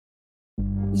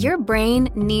Your brain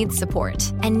needs support,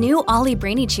 and new Ollie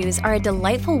Brainy Chews are a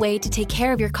delightful way to take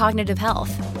care of your cognitive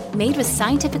health. Made with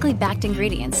scientifically backed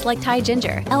ingredients like Thai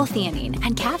ginger, L-theanine,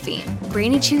 and caffeine,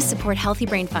 Brainy Chews support healthy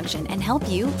brain function and help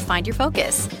you find your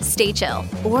focus, stay chill,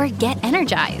 or get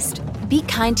energized. Be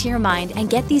kind to your mind and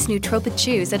get these nootropic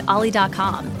chews at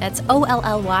ollie.com. That's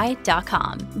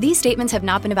OLLY.com. These statements have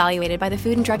not been evaluated by the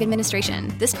Food and Drug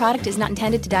Administration. This product is not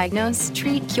intended to diagnose,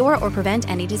 treat, cure, or prevent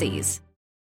any disease.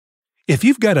 If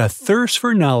you've got a thirst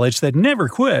for knowledge that never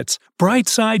quits,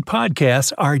 Brightside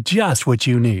Podcasts are just what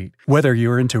you need. Whether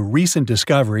you're into recent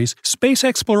discoveries, space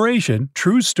exploration,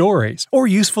 true stories, or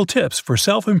useful tips for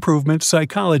self-improvement,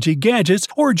 psychology, gadgets,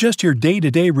 or just your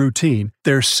day-to-day routine,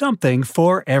 there's something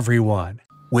for everyone.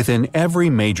 Within every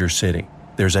major city,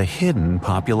 there's a hidden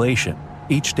population.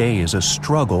 Each day is a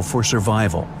struggle for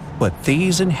survival, but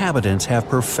these inhabitants have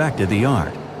perfected the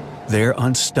art. They're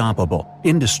unstoppable,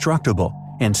 indestructible,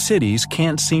 and cities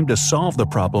can't seem to solve the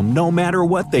problem no matter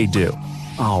what they do.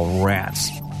 Oh, rats.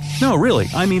 No, really,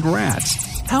 I mean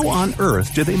rats. How on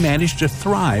earth do they manage to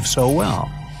thrive so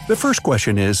well? The first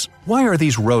question is, why are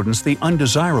these rodents the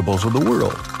undesirables of the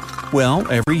world?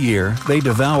 Well, every year, they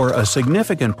devour a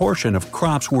significant portion of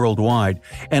crops worldwide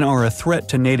and are a threat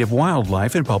to native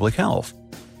wildlife and public health.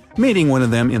 Meeting one of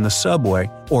them in the subway,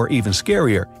 or even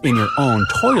scarier, in your own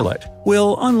toilet,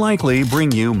 will unlikely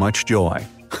bring you much joy.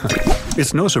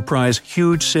 It's no surprise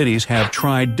huge cities have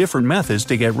tried different methods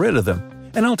to get rid of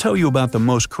them, and I'll tell you about the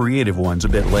most creative ones a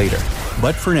bit later.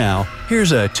 But for now,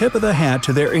 here's a tip of the hat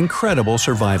to their incredible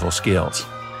survival skills.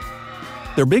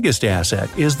 Their biggest asset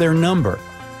is their number.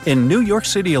 In New York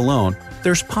City alone,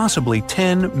 there's possibly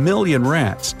 10 million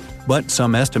rats, but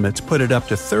some estimates put it up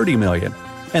to 30 million,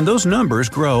 and those numbers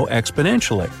grow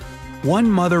exponentially. One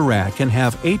mother rat can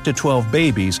have 8 to 12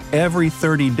 babies every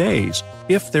 30 days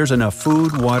if there's enough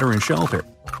food, water, and shelter.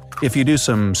 If you do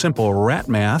some simple rat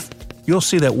math, you'll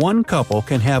see that one couple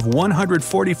can have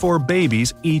 144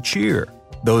 babies each year.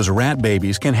 Those rat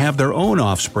babies can have their own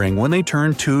offspring when they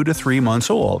turn 2 to 3 months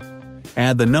old.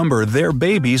 Add the number their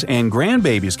babies and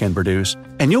grandbabies can produce,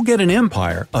 and you'll get an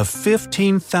empire of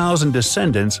 15,000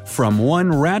 descendants from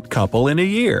one rat couple in a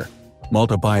year.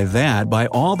 Multiply that by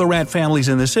all the rat families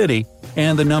in the city,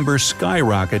 and the numbers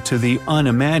skyrocket to the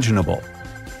unimaginable.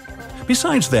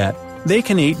 Besides that, they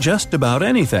can eat just about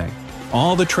anything.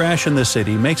 All the trash in the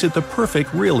city makes it the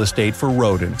perfect real estate for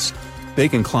rodents. They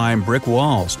can climb brick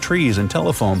walls, trees, and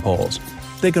telephone poles.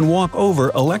 They can walk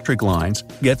over electric lines,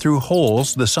 get through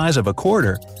holes the size of a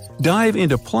quarter, dive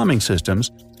into plumbing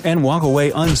systems, and walk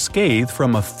away unscathed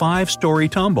from a 5-story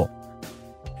tumble.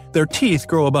 Their teeth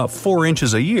grow about 4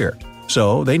 inches a year,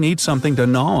 so they need something to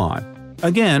gnaw on.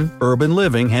 Again, urban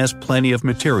living has plenty of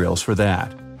materials for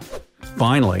that.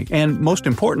 Finally, and most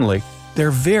importantly,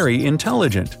 they're very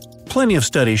intelligent. Plenty of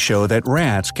studies show that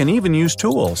rats can even use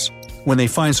tools. When they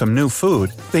find some new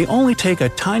food, they only take a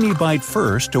tiny bite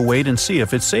first to wait and see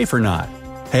if it's safe or not.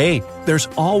 Hey, there's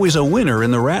always a winner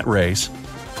in the rat race.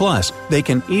 Plus, they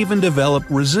can even develop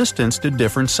resistance to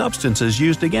different substances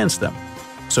used against them.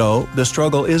 So, the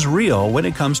struggle is real when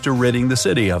it comes to ridding the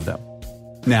city of them.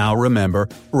 Now remember,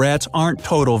 rats aren't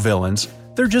total villains.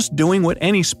 They're just doing what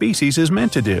any species is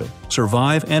meant to do –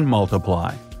 survive and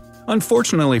multiply.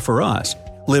 Unfortunately for us,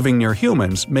 living near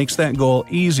humans makes that goal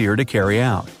easier to carry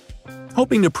out.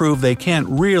 Hoping to prove they can't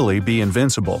really be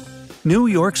invincible, New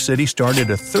York City started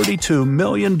a $32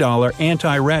 million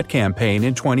anti-rat campaign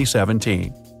in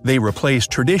 2017. They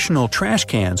replaced traditional trash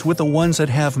cans with the ones that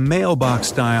have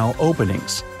mailbox-style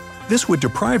openings. This would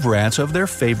deprive rats of their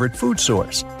favorite food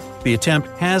source. The attempt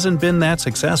hasn't been that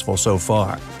successful so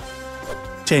far.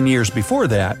 10 years before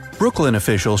that, Brooklyn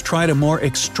officials tried a more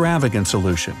extravagant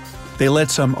solution. They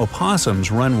let some opossums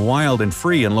run wild and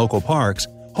free in local parks,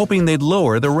 hoping they'd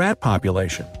lower the rat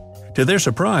population. To their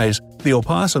surprise, the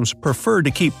opossums preferred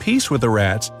to keep peace with the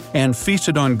rats and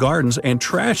feasted on gardens and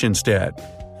trash instead.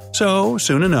 So,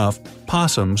 soon enough,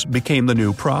 possums became the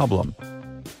new problem.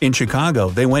 In Chicago,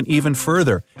 they went even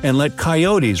further and let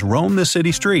coyotes roam the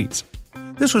city streets.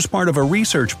 This was part of a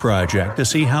research project to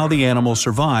see how the animals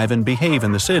survive and behave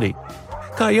in the city.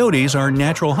 Coyotes are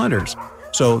natural hunters,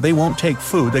 so they won't take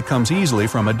food that comes easily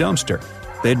from a dumpster.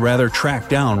 They'd rather track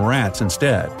down rats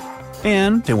instead.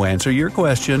 And, to answer your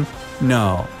question,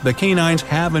 no, the canines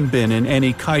haven't been in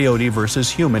any coyote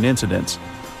versus human incidents.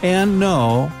 And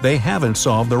no, they haven't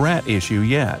solved the rat issue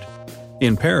yet.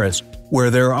 In Paris,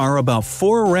 where there are about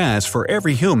 4 rats for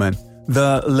every human,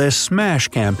 the Les Smash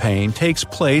campaign takes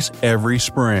place every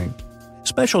spring.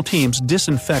 Special teams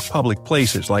disinfect public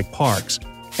places like parks,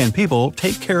 and people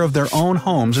take care of their own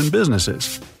homes and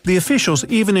businesses. The officials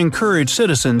even encourage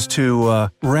citizens to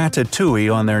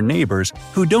ratatouille on their neighbors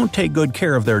who don't take good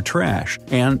care of their trash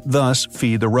and thus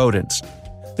feed the rodents.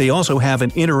 They also have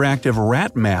an interactive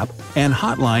rat map and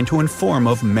hotline to inform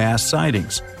of mass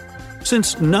sightings.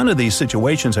 Since none of these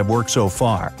situations have worked so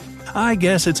far, I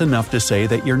guess it's enough to say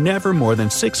that you're never more than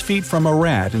 6 feet from a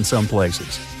rat in some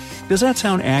places. Does that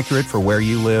sound accurate for where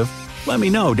you live? Let me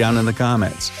know down in the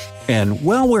comments. And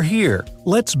while we're here,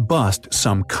 let's bust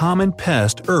some common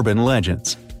pest urban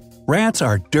legends. Rats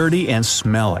are dirty and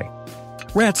smelly.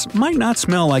 Rats might not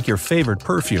smell like your favorite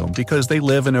perfume because they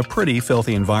live in a pretty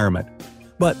filthy environment,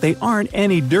 but they aren't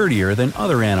any dirtier than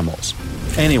other animals.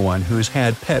 Anyone who's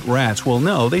had pet rats will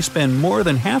know they spend more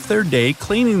than half their day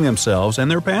cleaning themselves and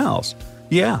their pals.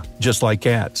 Yeah, just like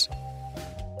cats.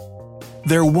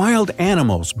 They're wild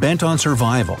animals bent on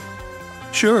survival.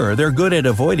 Sure, they're good at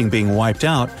avoiding being wiped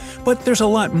out, but there's a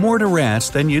lot more to rats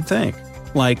than you'd think,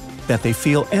 like that they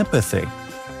feel empathy.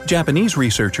 Japanese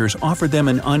researchers offered them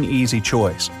an uneasy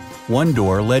choice. One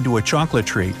door led to a chocolate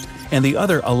treat, and the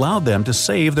other allowed them to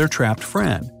save their trapped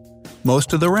friend.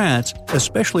 Most of the rats,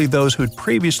 especially those who'd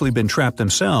previously been trapped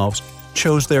themselves,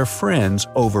 chose their friends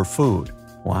over food.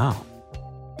 Wow.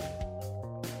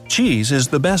 Cheese is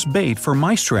the best bait for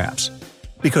mice traps.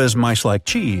 Because mice like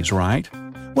cheese, right?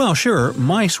 Well, sure,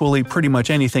 mice will eat pretty much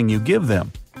anything you give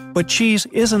them, but cheese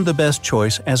isn't the best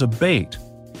choice as a bait.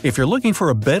 If you're looking for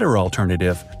a better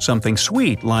alternative, something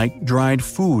sweet like dried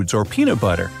foods or peanut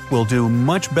butter will do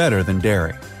much better than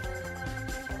dairy.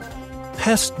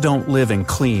 Pests don't live in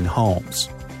clean homes.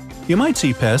 You might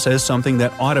see pests as something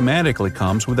that automatically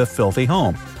comes with a filthy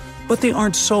home, but they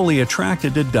aren't solely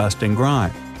attracted to dust and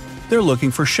grime. They're looking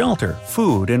for shelter,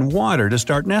 food, and water to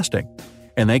start nesting.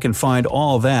 And they can find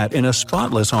all that in a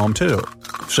spotless home too.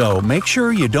 So make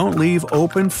sure you don't leave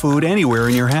open food anywhere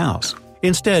in your house.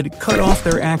 Instead, cut off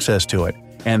their access to it,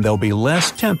 and they'll be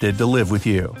less tempted to live with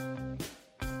you.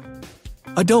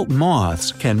 Adult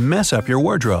moths can mess up your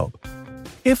wardrobe.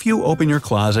 If you open your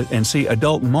closet and see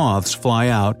adult moths fly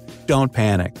out, don't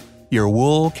panic. Your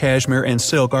wool, cashmere, and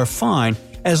silk are fine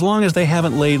as long as they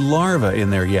haven't laid larvae in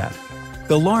there yet.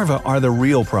 The larvae are the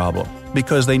real problem,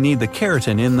 because they need the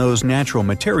keratin in those natural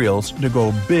materials to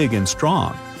go big and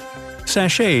strong.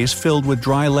 Sachets filled with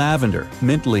dry lavender,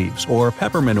 mint leaves, or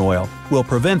peppermint oil will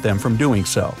prevent them from doing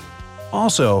so.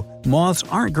 Also, moths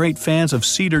aren't great fans of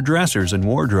cedar dressers and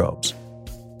wardrobes.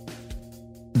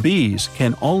 Bees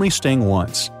can only sting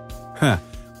once.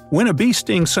 When a bee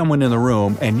stings someone in the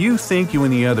room and you think you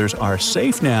and the others are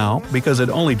safe now because it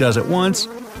only does it once,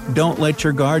 don't let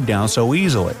your guard down so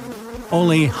easily.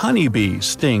 Only honeybees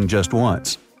sting just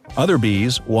once. Other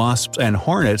bees, wasps, and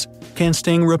hornets can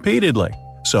sting repeatedly,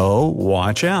 so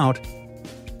watch out.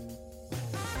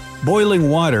 Boiling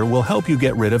water will help you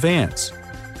get rid of ants.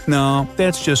 No,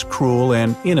 that's just cruel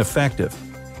and ineffective.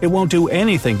 It won't do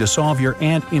anything to solve your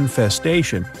ant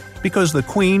infestation because the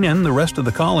queen and the rest of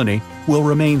the colony will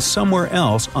remain somewhere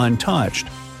else untouched.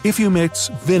 If you mix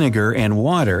vinegar and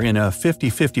water in a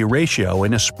 50-50 ratio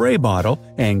in a spray bottle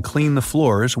and clean the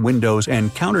floors, windows,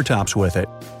 and countertops with it,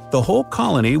 the whole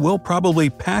colony will probably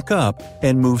pack up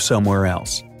and move somewhere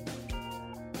else.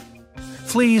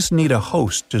 Fleas need a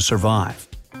host to survive.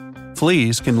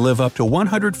 Fleas can live up to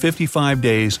 155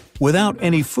 days without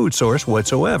any food source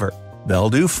whatsoever. They'll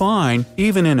do fine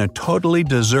even in a totally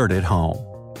deserted home.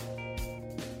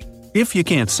 If you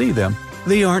can't see them,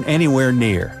 they aren't anywhere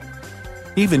near.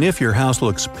 Even if your house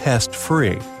looks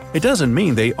pest-free, it doesn't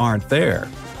mean they aren't there.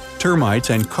 Termites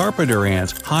and carpenter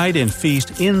ants hide and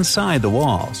feast inside the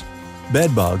walls.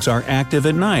 Bedbugs are active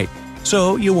at night,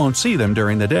 so you won't see them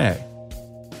during the day.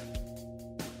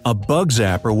 A bug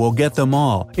zapper will get them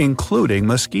all, including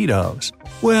mosquitoes.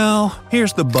 Well,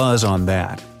 here's the buzz on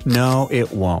that. No,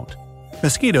 it won't.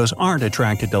 Mosquitoes aren't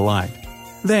attracted to light.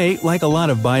 They, like a lot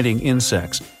of biting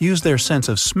insects, use their sense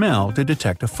of smell to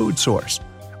detect a food source.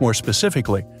 More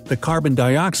specifically, the carbon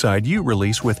dioxide you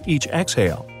release with each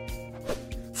exhale.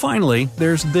 Finally,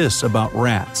 there's this about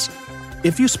rats.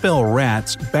 If you spell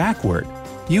rats backward,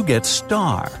 you get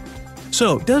star.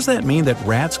 So, does that mean that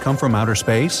rats come from outer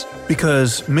space?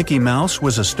 Because Mickey Mouse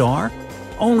was a star?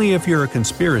 Only if you're a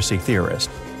conspiracy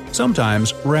theorist.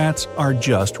 Sometimes rats are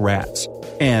just rats.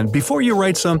 And before you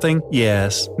write something,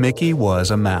 yes, Mickey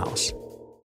was a mouse.